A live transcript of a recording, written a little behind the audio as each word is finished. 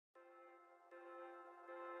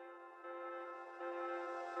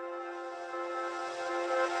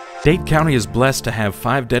Dade County is blessed to have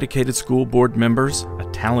 5 dedicated school board members, a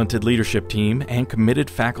talented leadership team, and committed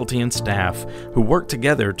faculty and staff who work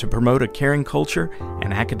together to promote a caring culture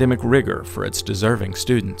and academic rigor for its deserving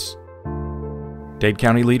students. Dade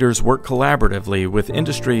County leaders work collaboratively with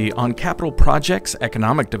industry on capital projects,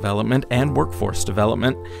 economic development, and workforce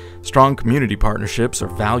development. Strong community partnerships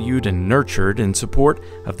are valued and nurtured in support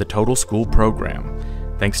of the total school program.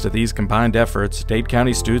 Thanks to these combined efforts, Dade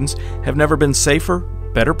County students have never been safer,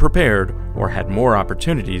 better prepared, or had more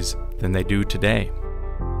opportunities than they do today.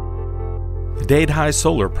 The Dade High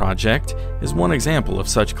Solar Project is one example of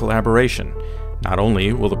such collaboration. Not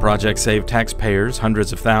only will the project save taxpayers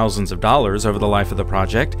hundreds of thousands of dollars over the life of the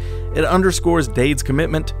project, it underscores Dade's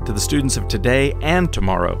commitment to the students of today and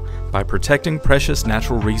tomorrow by protecting precious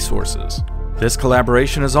natural resources. This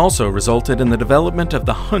collaboration has also resulted in the development of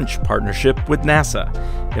the Hunch partnership with NASA.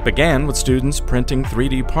 It began with students printing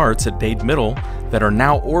 3D parts at Dade Middle that are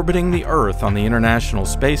now orbiting the Earth on the International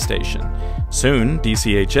Space Station. Soon,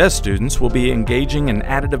 DCHS students will be engaging in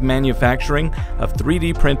additive manufacturing of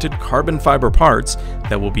 3D printed carbon fiber parts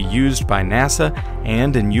that will be used by NASA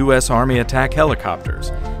and in U.S. Army attack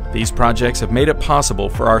helicopters. These projects have made it possible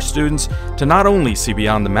for our students to not only see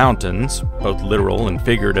beyond the mountains, both literal and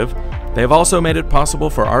figurative, they have also made it possible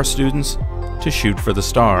for our students to shoot for the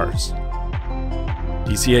stars.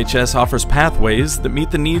 DCHS offers pathways that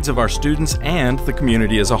meet the needs of our students and the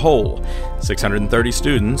community as a whole. 630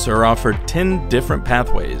 students are offered 10 different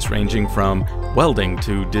pathways ranging from welding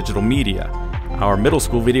to digital media. Our middle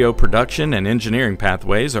school video production and engineering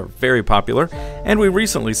pathways are very popular, and we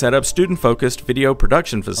recently set up student-focused video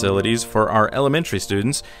production facilities for our elementary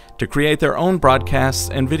students to create their own broadcasts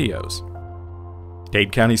and videos.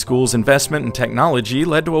 Dade County School's investment in technology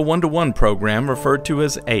led to a one-to-one program referred to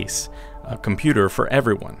as ACE, a computer for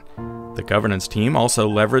everyone. The governance team also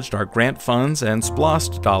leveraged our grant funds and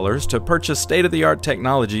SPLOST dollars to purchase state-of-the-art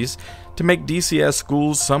technologies to make DCS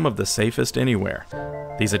schools some of the safest anywhere.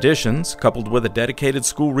 These additions, coupled with a dedicated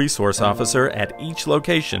school resource officer at each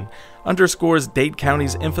location, underscores Dade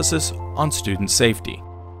County's emphasis on student safety.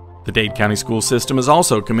 The Dade County school system is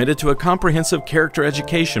also committed to a comprehensive character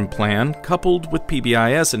education plan coupled with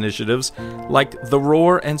PBIS initiatives like the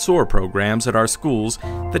ROAR and SOAR programs at our schools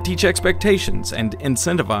that teach expectations and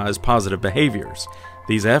incentivize positive behaviors.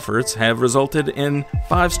 These efforts have resulted in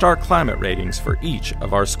 5-star climate ratings for each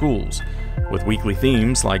of our schools. With weekly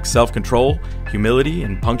themes like self-control, humility,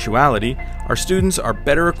 and punctuality, our students are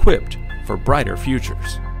better equipped for brighter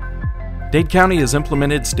futures. Dade County has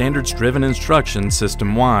implemented standards-driven instruction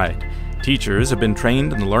system-wide. Teachers have been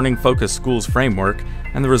trained in the Learning-Focused Schools framework,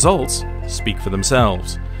 and the results speak for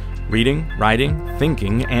themselves. Reading, writing,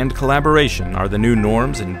 thinking, and collaboration are the new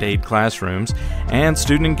norms in Dade classrooms, and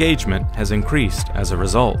student engagement has increased as a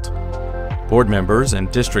result. Board members and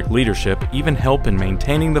district leadership even help in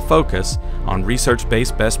maintaining the focus on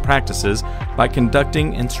research-based best practices by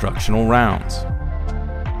conducting instructional rounds.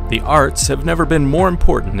 The arts have never been more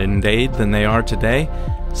important in Dade than they are today.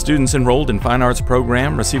 Students enrolled in Fine Arts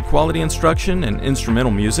program receive quality instruction in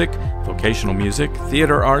instrumental music, vocational music,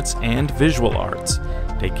 theater arts, and visual arts.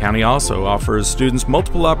 Dade County also offers students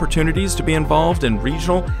multiple opportunities to be involved in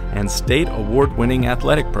regional and state award-winning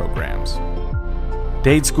athletic programs.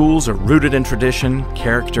 Dade schools are rooted in tradition,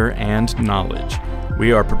 character, and knowledge.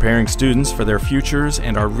 We are preparing students for their futures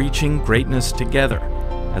and are reaching greatness together.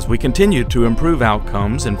 As we continue to improve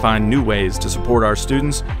outcomes and find new ways to support our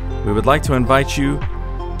students, we would like to invite you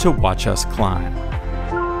to watch us climb.